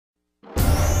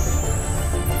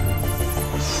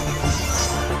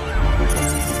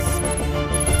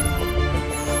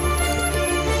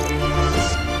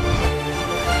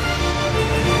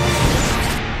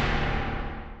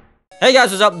Hey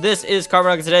guys, what's up? This is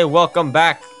Carbon today. Welcome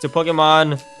back to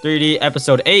Pokemon 3D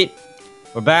Episode 8.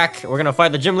 We're back. We're gonna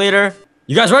fight the gym leader.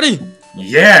 You guys ready?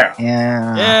 Yeah!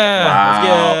 Yeah!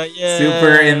 Wow! Yeah!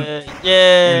 Super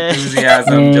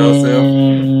enthusiasm, Joseph.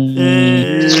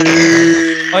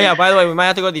 Oh yeah, by the way, we might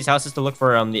have to go to these houses to look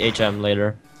for the HM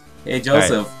later. Hey,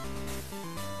 Joseph. Right.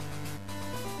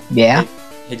 Yeah?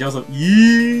 Hey, Joseph.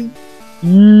 Yee!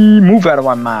 Move out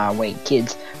of my way,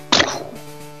 kids.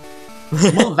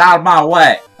 Move out of my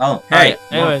way! Oh, hey, Alright,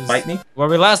 anyways, fight me? where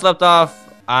we last left off,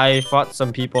 I fought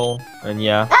some people, and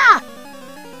yeah. Ah!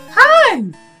 Hi!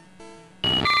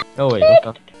 Oh wait, what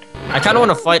the? I kind of want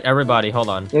to fight everybody. Hold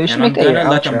on. Yeah, we should And I'm make that your gonna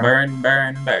let them outro. burn,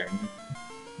 burn, burn.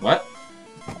 What?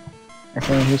 I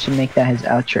think he should make that his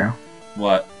outro.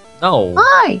 What? No.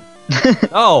 Hi!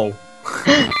 No.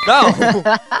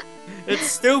 No. It's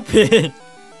stupid.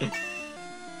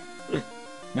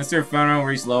 Mr. Inferno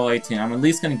reached level 18. I'm at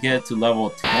least gonna get it to level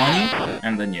 20,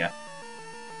 and then yeah.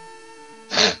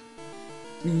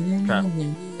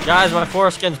 Okay. Guys, my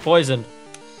foreskin's poisoned.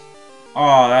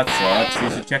 Oh, that sucks. You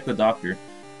should check the doctor.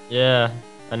 Yeah,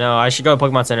 I know. I should go to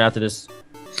Pokemon Center after this.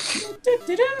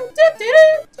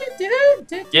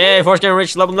 Yay, foreskin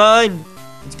reached level 9.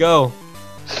 Let's go.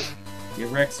 Get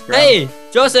Rex, scrub. Hey,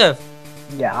 Joseph.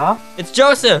 Yeah? It's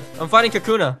Joseph. I'm fighting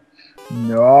Kakuna.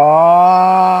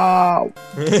 No!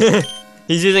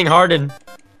 He's using Harden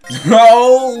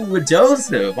Oh,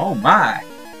 Joseph! Oh my!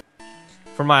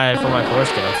 for my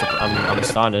foreskin. I'm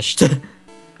astonished. Hold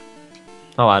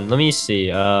on, let me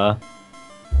see. I'm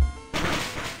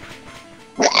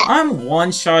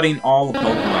one-shotting all the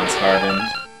Pokemon's Harden.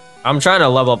 I'm trying to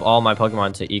level up all my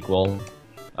Pokemon to equal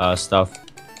stuff.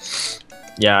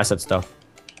 Yeah, I said stuff.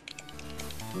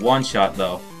 One shot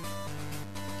though.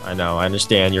 I know, I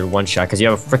understand you're one shot because you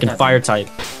have a freaking fire type.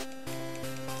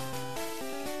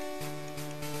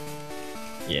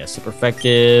 Yeah, super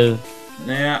effective.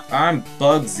 Yeah, I'm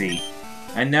Bugsy.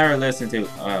 I never listen to.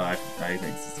 I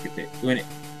think skip it. When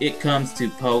it comes to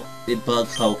bug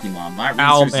Pokemon, my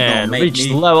Ow, research is man, gonna make reach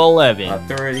me level 11.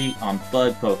 authority on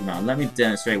bug Pokemon. Let me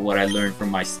demonstrate what I learned from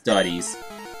my studies.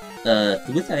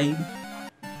 With a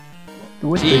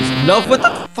Jeez, enough with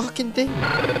the fucking thing.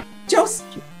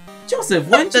 Joseph,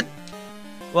 when you,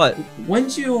 What? when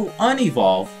you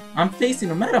unevolve, I'm facing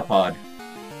a Metapod.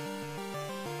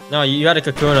 No, you had a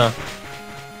Kakuna.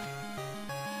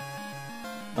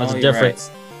 That's Oh, a you're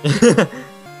difference. right.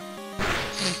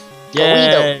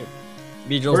 Yay!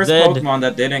 Beedrill's First dead. Pokemon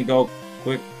that didn't go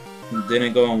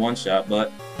in one shot,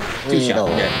 but two shot.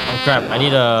 Okay. Oh crap! I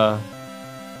need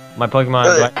my Pokemon.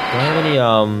 Do I have any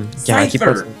Yeah, I keep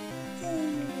Scyther.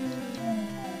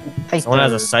 Someone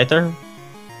has a Scyther.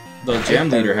 The gym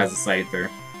leader has a Scyther,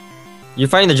 You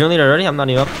fighting the gym leader already? I'm not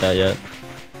even up to that yet.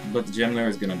 but the gym leader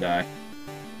is gonna die.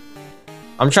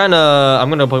 I'm gonna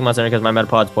go Pokemon Center because my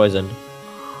Metapod's poisoned.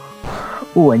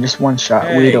 Ooh, and just one shot.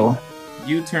 Hey. Weedle.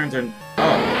 U-turns are.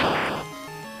 Oh.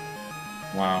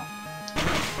 Wow.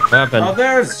 What happened? Oh,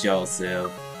 there's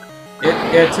Joseph.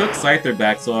 It took Scyther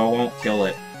back, so I won't kill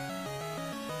it.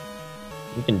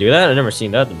 You can do that? I've never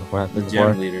seen that before. The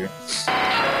gym leader.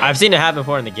 I've seen it happen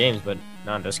before in the games, but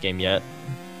not in this game yet.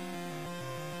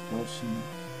 Potion.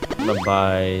 I'm gonna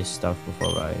buy stuff before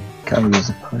I. Gotta use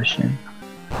a potion.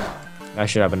 I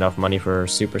should have enough money for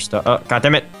super stuff. Oh, god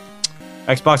damn it!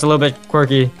 Xbox a little bit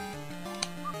quirky.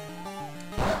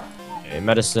 Okay,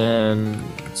 medicine.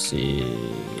 Let's see.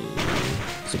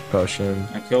 Super potion.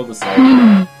 I killed the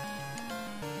Scyther.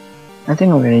 I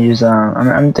think we're gonna use,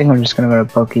 I'm thinking we're just gonna go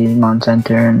to Pokemon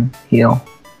Center and heal.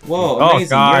 Whoa, Oh, amazing!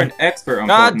 God. You're an expert on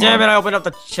God Pokemon. damn it! I opened up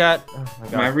the chat. Oh my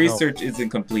god. My no. research isn't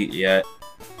complete yet.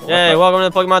 Yay! Welcome to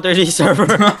the Pokemon 3D server.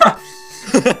 I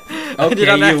did Okay,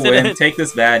 on you accident. win. Take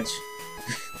this badge.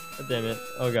 God damn it!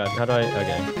 Oh god, how do I?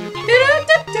 Okay.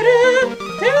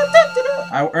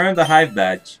 I earned the Hive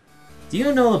badge. Do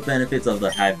you know the benefits of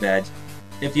the Hive badge?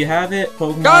 If you have it,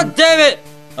 Pokemon God damn it!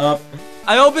 up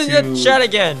I opened the to- chat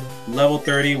again. level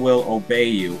 30 will obey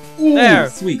you. Ooh, There.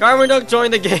 sweet. Garmin Duck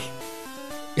joined the game.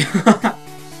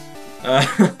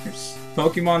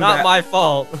 Pokemon Not my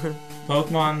fault.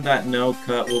 Pokemon that know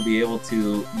cut will be able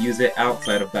to use it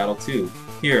outside of battle too.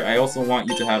 Here, I also want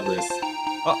you to have this.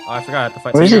 Oh, I forgot I have to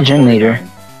fight. Where's the gym leader?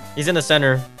 He's in the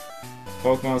center.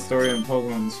 Pokemon Story and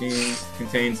Pokemon Machines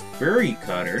contains Furry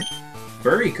Cutter.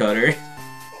 Furry Cutter?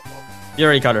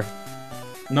 Fury Cutter.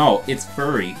 No, it's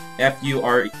Furry.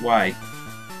 F-U-R-Y.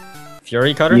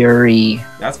 Fury Cutter? Yuri.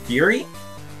 That's Fury?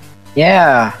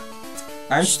 Yeah.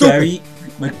 I'm Stupid.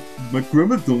 sorry. My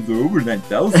chromosomes are over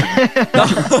 9,000.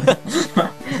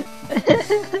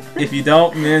 If you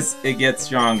don't miss, it gets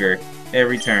stronger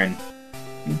every turn.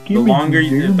 The longer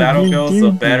the battle goes,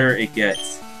 the better it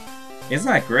gets. Isn't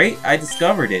that great? I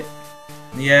discovered it.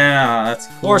 Yeah, that's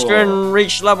cool. Foreskin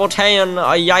reached level 10.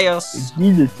 Yes.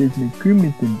 Jesus says my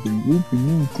chromosomes are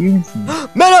opening Tuesday.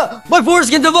 Meta! My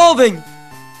foreskin's evolving!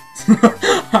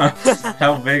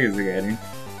 How big is it getting?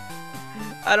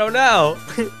 I don't know.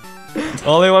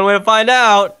 Only one way to find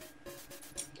out.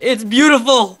 It's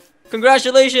beautiful.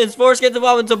 Congratulations, foreskin's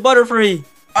evolving to Butterfree.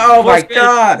 Oh my Foreskin.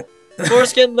 god!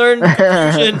 Foreskin learned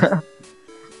fusion.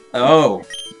 Oh.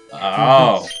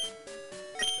 Oh.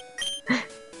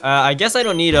 I guess I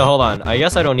don't need a, hold on. I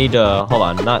guess I don't need to, hold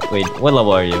on. Not, wait, what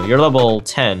level are you? You're level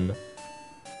 10.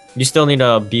 You still need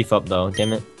to beef up though,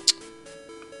 damn it.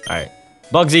 Alright.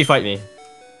 Bugsy, fight me.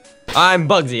 I'm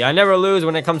Bugsy. I never lose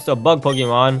when it comes to a bug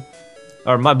Pokemon.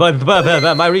 Or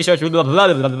my research.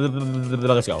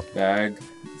 Let's go. Bag.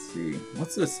 Let's see.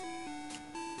 What's this?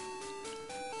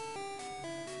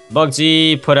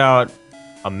 Bugsy put out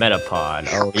a Metapod.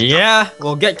 Oh yeah?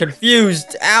 We'll get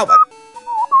confused. Ow.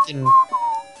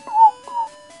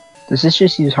 Does this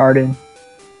just use Harden?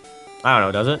 I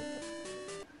don't know, does it?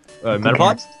 I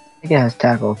Metapod? think it has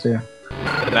tackle too.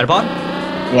 Metapod?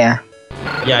 Yeah.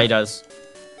 Yeah, he does.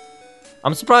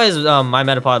 I'm surprised my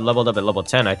Metapod leveled up at level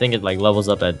 10. I think it like levels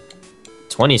up at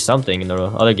 20 something in the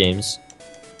other games.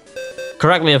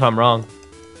 Correct me if I'm wrong.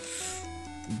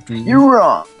 You're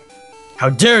wrong. How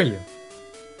dare you?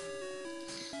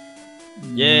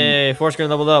 Yay, Foreskin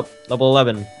leveled up. Level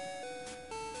 11.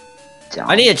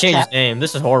 I need to change his name.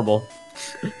 This is horrible.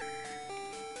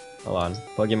 Hold on.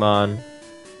 Pokemon.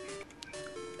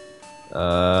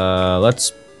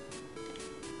 Let's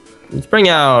bring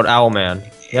out Owlman.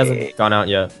 He hasn't gone out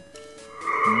yet.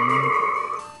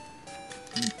 Oh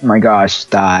my gosh,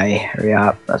 die. Hurry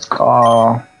up. Let's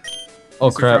call. Oh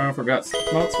crap. I forgot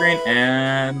Smoke Screen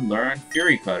and learn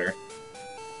Fury Cutter.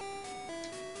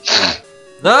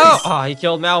 No! Oh, he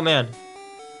killed Owlman.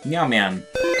 Meow Man.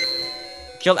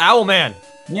 Killed Owlman.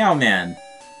 Meow Man.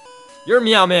 You're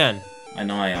Meowman. I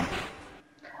know I am.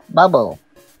 Bubble.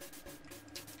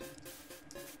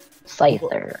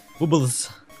 Scyther. Bubbles.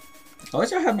 I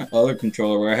wish I had my other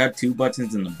controller where I had two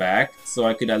buttons in the back, so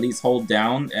I could at least hold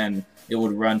down and it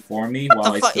would run for me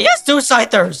while I still... He has two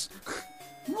Scythers!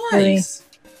 Nice!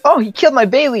 Oh, he killed my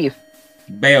Bayleaf!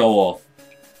 Beowulf.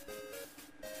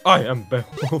 I am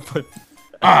Beowulf.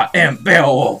 I am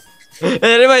Beowulf!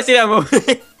 Anybody see that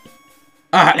movie?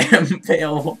 I am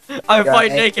Beowulf. I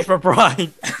fight naked for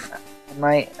pride.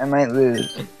 I might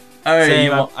lose. Alright,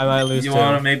 Same, I might lose you too.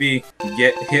 wanna maybe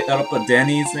get hit up a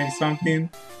Denny's or something?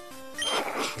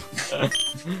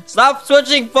 Stop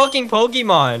switching fucking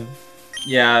Pokemon.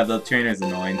 Yeah, the trainer's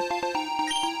annoying.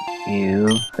 You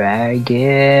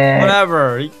faggot.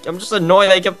 Whatever. I'm just annoyed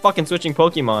that I kept fucking switching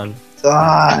Pokemon.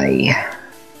 Die.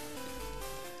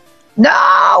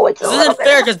 No, it's This isn't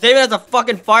fair because David has a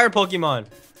fucking fire Pokemon.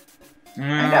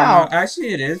 know.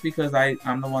 Actually, it is because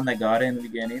I'm the one that got it in the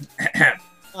beginning.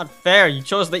 Not fair. You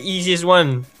chose the easiest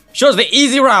one. You chose the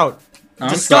easy route. I'm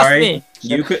Disgust sorry. me.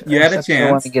 You had a I want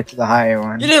chance. to get to the higher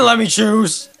one. You didn't let me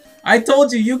choose. I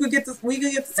told you we could get the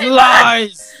same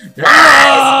Lies.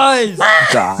 Lies! Lies.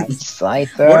 Die,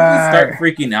 Scyther. What if we start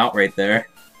freaking out right there?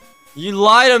 You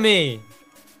lie to me.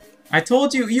 I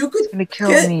told you He's could gonna kill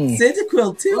get me.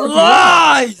 Cyndaquil too.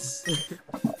 Lies.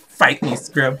 Fight me,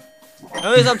 Scrib.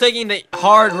 At least I'm taking the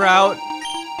hard route.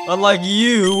 Unlike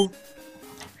you.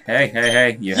 Hey,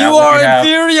 you have You what are you have.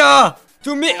 inferior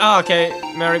to me. Oh, okay,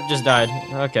 Merrick just died.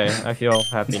 Okay, I feel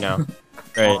happy now.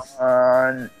 Great.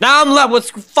 Now I'm left with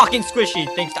fucking squishy.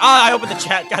 Thanks. Ah, I opened the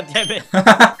chat. God damn it.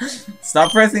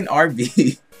 Stop pressing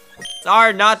RB. It's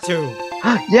hard not to.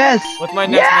 Yes. What's my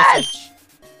next message?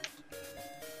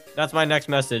 That's my next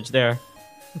message. There.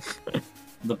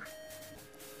 The-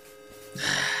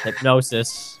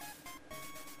 Hypnosis.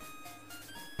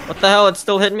 What the hell? It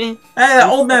still hit me? Hey, that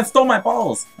old man stole my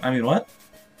balls. I mean, what?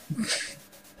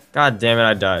 God damn it!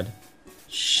 I died.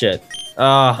 Shit.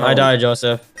 I died,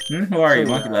 Joseph. Who are you,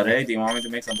 Monkey Blood? Hey, do you want me to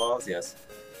make some balls? Yes.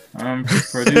 I'm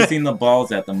producing the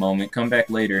balls at the moment. Come back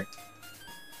later.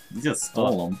 You just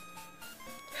stole them.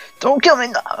 Don't kill me.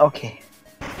 No. Okay.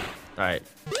 Alright.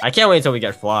 I can't wait until we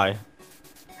get Fly.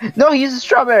 No, use a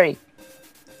strawberry.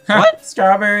 What?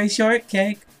 Strawberry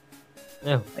shortcake.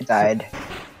 Ew. I died.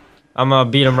 I'm gonna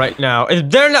beat him right now.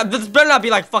 This better not be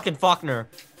like fucking Faulkner.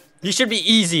 He should be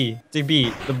easy to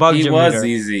beat. The bug He gym was leader.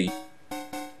 easy.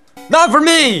 Not for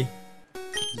me!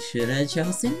 You should have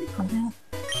chosen me.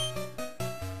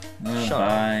 Shut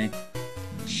Bye.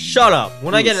 Shut up.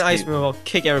 When I get an ice Escape. move, I'll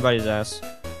kick everybody's ass.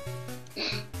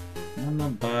 On the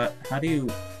butt. How do you...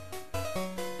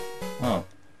 Oh.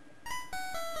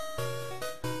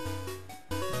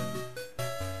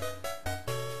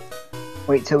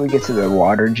 Wait till we get to the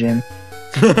water gym.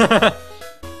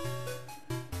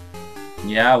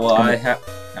 Yeah, well,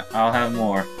 I'll have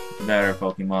more better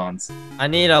Pokemons. I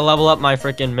need to level up my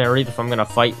freaking Marith if I'm gonna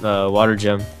fight the water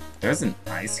gym. There's an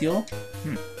ice heal?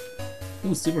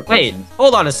 Ooh, super Wait, potions.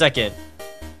 hold on a second.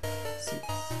 6,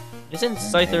 Isn't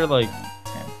 7, Scyther 8, like...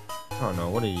 10. I don't know,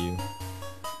 what are you?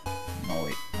 Oh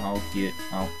wait,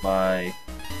 I'll buy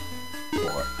 4.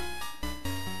 There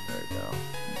we go.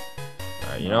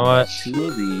 Alright, you know what? 2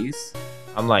 of these.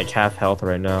 I'm like half health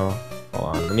right now.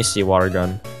 Hold on, let me see water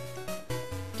gun.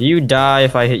 Do you die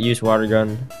if I use water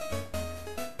gun?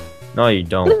 No, you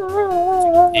don't.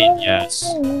 Yes.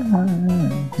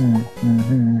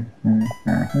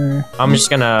 I'm just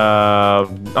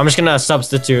gonna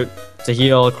substitute to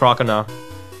heal Crocona.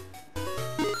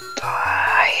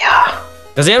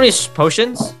 Does he have any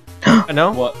potions?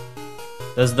 No. What?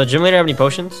 Does the gym leader have any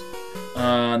potions?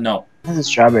 No. This is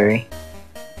strawberry.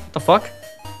 What the fuck?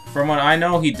 From what I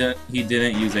know, he didn't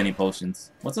use any potions.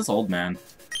 What's this old man?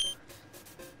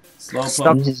 Slow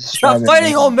Stop. This is Stop strawberry.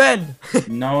 fighting old men!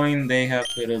 Knowing they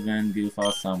could have been goof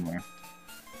off somewhere.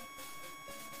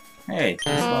 Hey,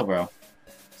 slow bro.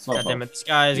 Slow God bro. damn it, this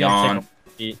guy is Yawn. gonna take a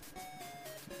beat.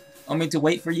 Want me to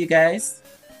wait for you guys?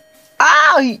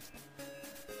 Ow! He...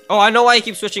 Oh, I know why he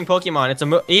keeps switching Pokemon. It's a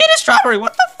he ate a strawberry.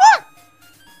 What the fuck?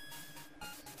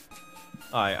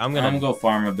 Alright, I'm gonna go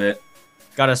farm a bit.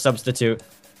 gotta substitute.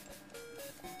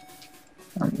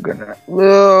 I'm gonna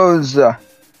lose.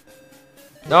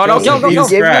 No, no, go, go, go.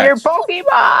 Give me your Scratch.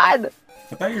 Pokemon!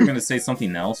 I thought you were gonna say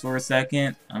something else for a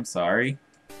second. I'm sorry.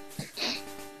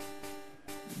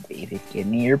 David, give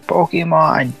me your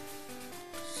Pokemon.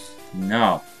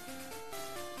 No.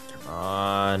 Come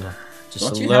on. Just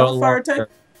Don't a you have little a fire longer. type?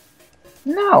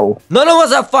 No. None of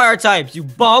us have fire types, you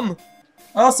bum!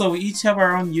 Also, we each have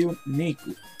our own unique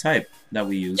type that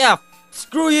we use. Yeah,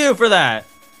 screw you for that.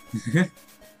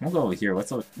 We'll go over here.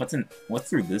 What's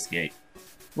through this gate?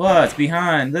 What's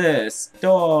behind this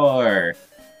door?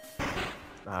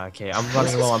 Okay, I'm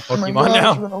running low on Oh my Pokemon gosh,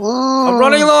 now. I'm gonna lose. I'm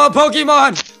running low on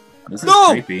Pokemon! This is No!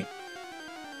 creepy.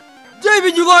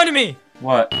 David, you lied to me!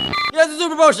 What? He has a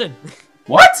super potion!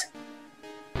 What?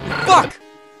 Fuck!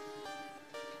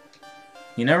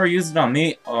 You never used it on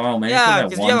me? Oh, maybe Yeah, for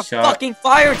because that you have one a shot. fucking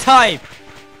fire type!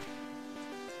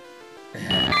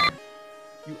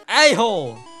 You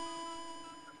a-hole!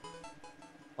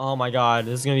 Oh my god,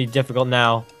 this is gonna be difficult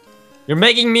now. You're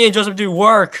making me and Joseph do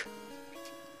work!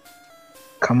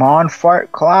 Come on,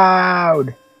 Fart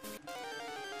Cloud.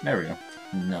 There we go.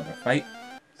 Another fight.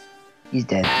 He's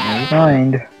dead. Never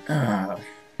mind. Ah.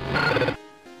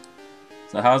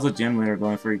 So how's the gym leader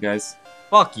going for you guys?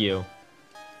 Fuck you.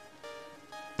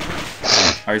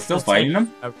 Are you still Just fighting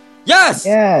take- them? Yes.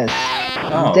 Yes!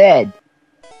 Oh. I'm dead.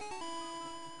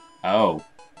 Oh.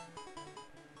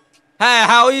 Hey,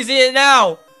 how easy is it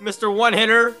now, Mr.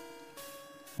 One-Hitter?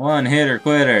 One hitter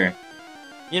quitter.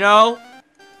 You know?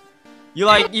 You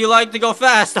like to go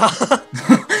fast, huh?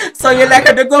 So you like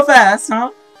her to go fast, huh?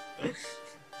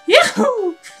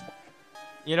 Yahoo!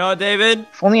 You know, David?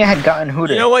 If only I had gotten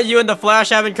Hooter. You know what you and the Flash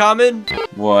have in common?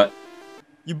 What?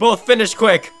 You both finish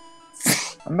quick.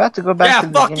 I'm about to go back Yeah, to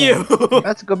the fuck beginning. you! I'm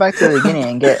about to go back to the beginning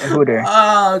and get Hooter.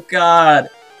 Oh god.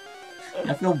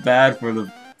 I feel bad for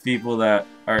the people that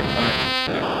are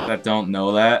that don't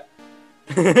know that.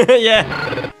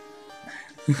 Yeah.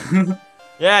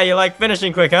 Yeah, you like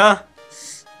finishing quick, huh?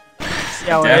 See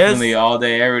how Definitely it is? all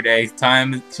day, every day.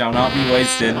 Time shall not be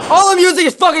wasted. All I'm using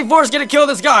is fucking force gonna kill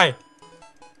this guy!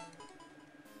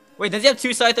 Wait, does he have 2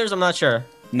 Scythers? I'm not sure.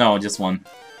 No, just one.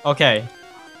 Okay.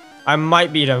 I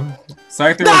might beat him.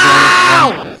 Scyther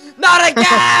No! Not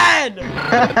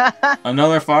again!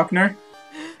 Another Faulkner?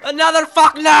 Another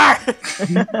Faulkner!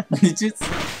 Did you...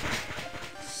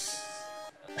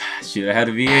 Should have had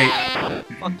a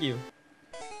V8. Fuck you.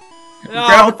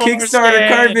 Grab a force Kickstarter,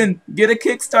 game. Carbon! Get a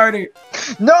Kickstarter!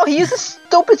 No, he used a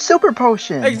stupid super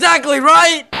potion. Exactly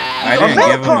right! I didn't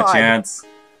give him a Metapod. chance.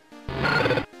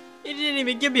 He didn't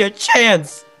even give me a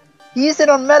chance! He used it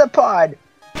on Metapod.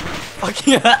 Fuck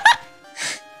yeah!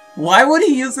 Why would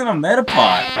he use it on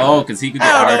Metapod? Oh, because he could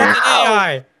get I don't know, harder. it's an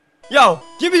AI! Yo,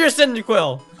 give me your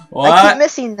Cyndaquil! I keep What?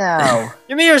 missing now.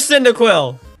 Give me your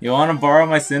Cyndaquil! You want to borrow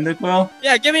my Cyndaquil?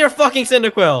 Yeah, give me your fucking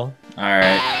Cyndaquil!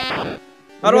 Alright.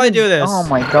 How do I do this? Oh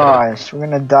my gosh, we're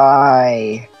gonna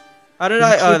die. How did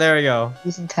I? Oh, there we go.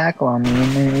 He's in tackle on me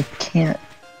and then we can't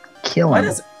kill Why him.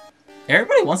 does...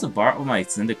 Everybody wants to borrow my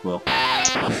Cyndaquil.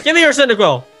 Give me your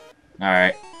Cyndaquil!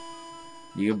 Alright.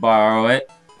 You can borrow it.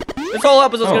 This whole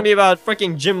episode's Oh. gonna be about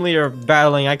freaking gym leader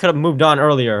battling. I could have moved on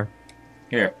earlier.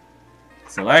 Here.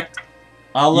 Select.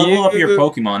 I'll level up your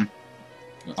Pokemon.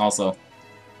 Also.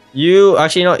 You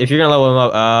actually know if you're gonna level him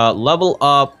up, level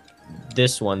up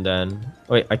this one then.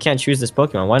 Wait, I can't choose this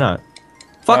Pokemon. Why not?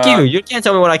 Fuck you! You can't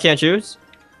tell me what I can't choose.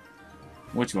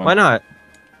 Which one? Why not?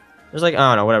 There's like I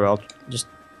don't know. Whatever. I'll just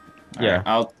yeah.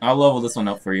 Right, I'll level this one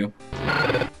up for you.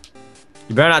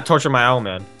 You better not torture my owl,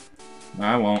 man.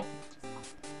 I won't.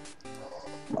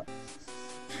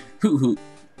 Hoot hoot.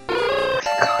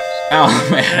 Oh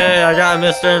man. Hey, I got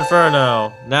Mr.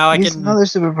 Inferno. Now I Use can. another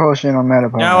super potion on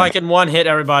Metapod. Now I can one hit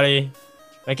everybody.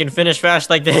 I can finish fast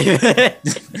like David.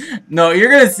 No, you're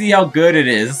gonna see how good it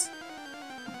is.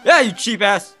 Yeah, you cheap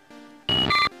ass.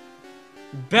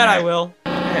 Bet I Alright. will.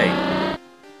 Hey.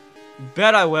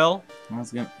 Bet I will. I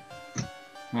was gonna.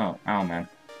 Oh, ow, man.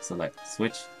 Select.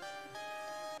 Switch.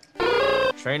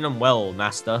 Train them well,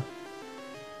 master.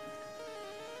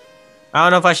 I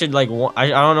don't know if I should like. I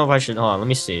don't know if I should. Hold on. Let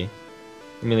me see.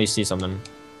 Let me at least see something.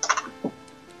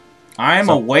 I'm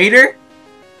a waiter?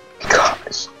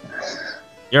 Gosh.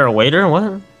 You're a waiter?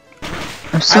 What?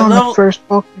 I'm still on the first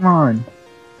Pokemon.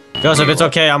 Joseph, it's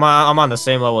okay. I'm on the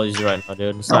same level as you right now,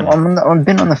 dude. It's not I've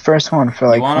been on the first one for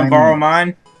like. You wanna borrow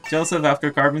mine, Joseph,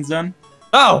 after Carbon's done?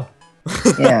 Oh!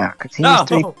 Yeah, because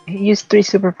he used three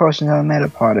super potions on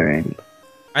Metapod already.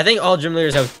 I think all gym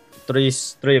leaders have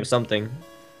three of something.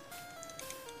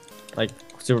 Like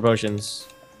super potions.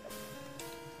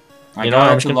 I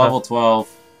got it to level 12.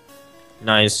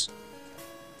 Nice.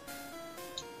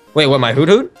 Wait, what? My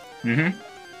Hoot?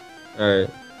 Mm-hmm. Alright.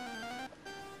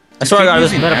 I swear to God,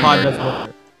 this Metapod doesn't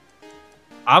work.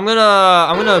 I'm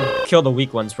gonna kill the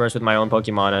weak ones first with my own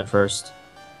Pokemon at first.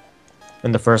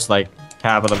 In the first like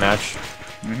half of the match.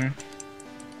 Mm-hmm.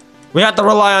 We have to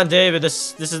rely on David.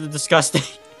 This is disgusting.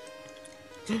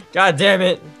 God damn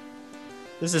it.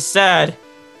 This is sad.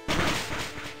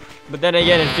 But then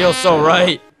again, it feels so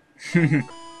right.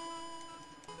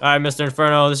 Alright, Mr.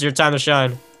 Inferno, this is your time to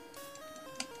shine.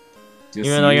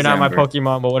 Even though you're not my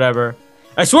Pokemon, but whatever.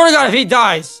 I swear to God, if he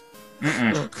dies!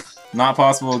 Not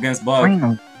possible against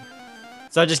Bug.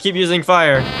 So I just keep using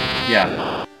fire.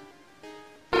 Yeah.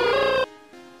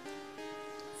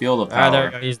 Feel the power. Ah, there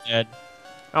we go, he's dead.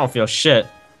 I don't feel shit.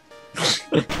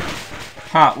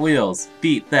 Hot Wheels,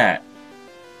 beat that.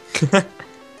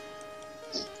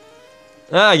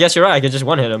 I guess you're right, I could just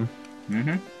one-hit him.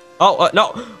 Mm-hmm. Oh,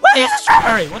 no! Wait, he's a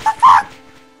strawberry! What the fuck?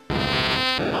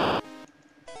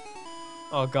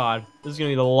 Oh god, this is gonna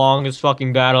be the longest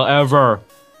fucking battle ever.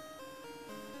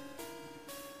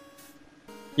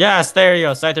 Yes, there you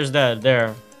go. Scyther's dead.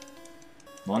 There.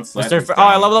 Mr. Oh,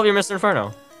 I leveled up your Mr.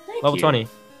 Inferno. Level 20.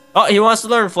 Oh, he wants to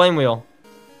learn Flame Wheel.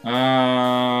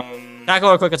 Tackle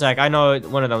or Quick Attack? I know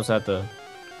one of them's at the.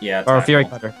 Yeah. Or Fury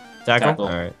Cutter. Tackle?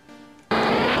 Alright.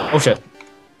 Oh shit.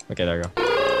 Okay, there you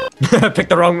go. Picked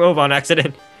the wrong move on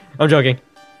accident. I'm joking.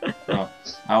 Oh,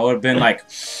 I would have been like.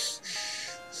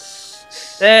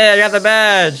 Hey, I got the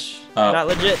badge. Not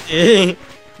legit.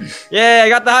 Yeah, I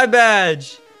got the high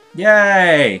badge.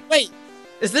 Yay! Wait,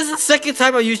 is this the second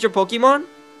time I used your Pokemon?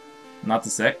 Not the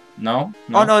sec? No?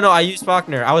 Oh, no, I used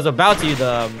Faulkner. I was about to use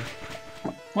the...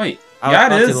 Wait,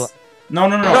 yeah, it is. No.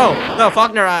 No,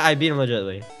 Faulkner, I beat him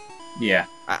legitimately. Yeah.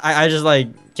 I just, like,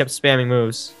 kept spamming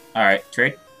moves. Alright,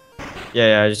 trade?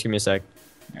 Yeah, just give me a sec.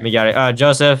 We got it.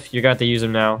 Joseph, you got to use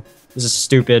him now. This is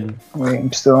stupid. Wait,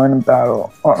 I'm still in a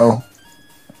battle. Uh-oh.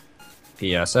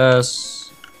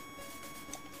 PSS.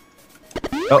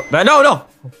 Oh, no!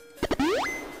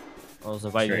 I was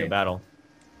inviting you to battle.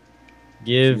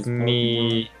 Give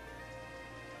me...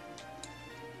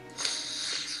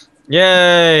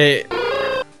 Yay!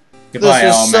 Goodbye,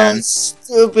 this is so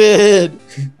stupid!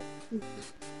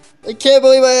 I can't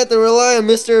believe I had to rely on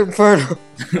Mr. Inferno.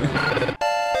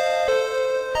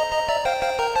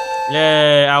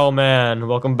 Yay, Owlman,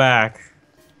 welcome back.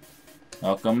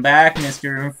 Welcome back,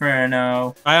 Mr.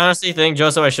 Inferno. I honestly think,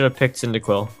 Joseph, I should have picked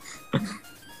Cyndaquil.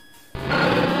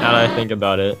 Now that I think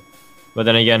about it. But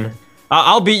then again,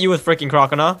 I'll beat you with freaking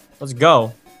Crocodile. Let's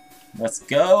go. Let's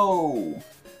go.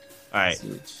 Alright.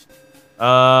 Switch.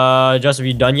 Joseph,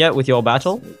 you done yet with your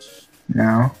battle? Switch.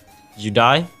 No. Did you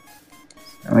die?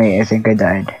 Wait, I think I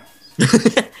died.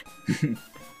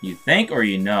 You think or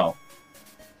you know?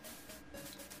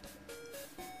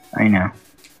 I know.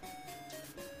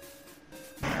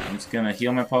 I'm just gonna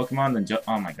heal my Pokemon, then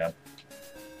oh my god.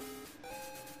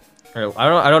 Alright,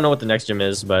 I don't know what the next gym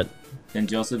is, but... Then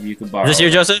Joseph, you could borrow. Is this you,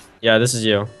 Joseph? Yeah, this is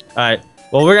you. Alright.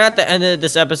 Well, we're gonna have to end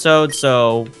this episode,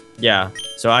 so... Yeah.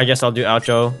 So I guess I'll do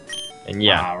outro. And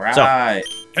yeah. Alright. So,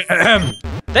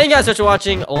 thank you guys so much for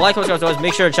watching. Like, subscribe,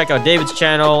 make sure to check out David's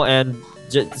channel and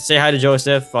say hi to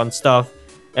Joseph on stuff.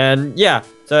 And yeah.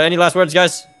 So any last words,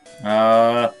 guys?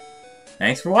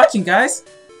 Thanks for watching, guys.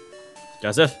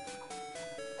 Joseph?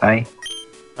 Bye.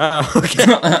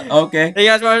 Okay. Okay. Hey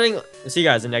guys, for watching. See you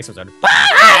guys in the next episode.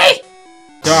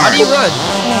 Darn. How do you run?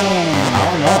 I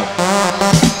don't know.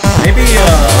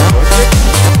 Maybe